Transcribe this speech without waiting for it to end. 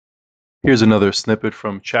Here's another snippet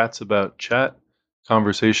from Chats About Chat,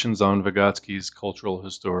 Conversations on Vygotsky's Cultural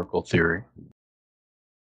Historical Theory.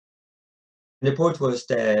 The point was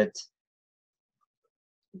that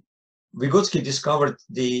Vygotsky discovered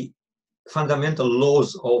the fundamental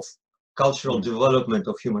laws of cultural development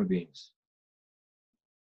of human beings.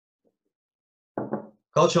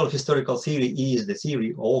 Cultural historical theory is the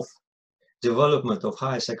theory of development of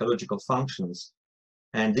higher psychological functions,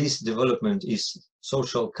 and this development is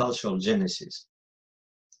social cultural genesis.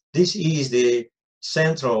 This is the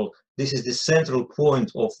central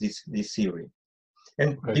point of this theory.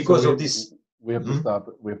 And Okay, because so of this, we have to stop.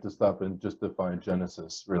 We have to stop and just define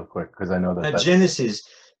Genesis real quick, because I know that Genesis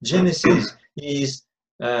is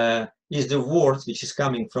the word which is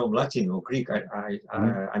coming from Latin or Greek.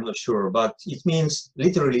 I'm not sure, but it means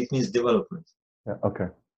literally development. Yeah, okay.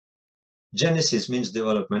 Genesis means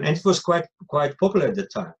development, and it was quite popular at the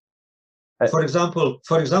time. For example,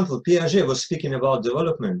 Piaget was speaking about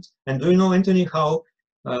development. And do you know, Anthony, how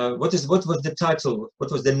what was the title?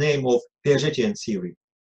 What was the name of Piagetian theory?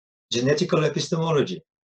 Genetical epistemology.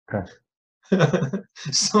 Okay.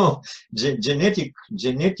 So genetical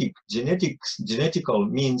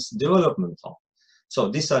means developmental. So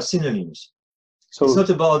these are synonyms. So it's not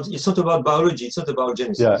about biology. It's not about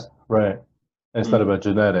Genesis. Yeah, right. It's not about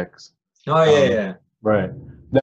genetics. Oh yeah. Right.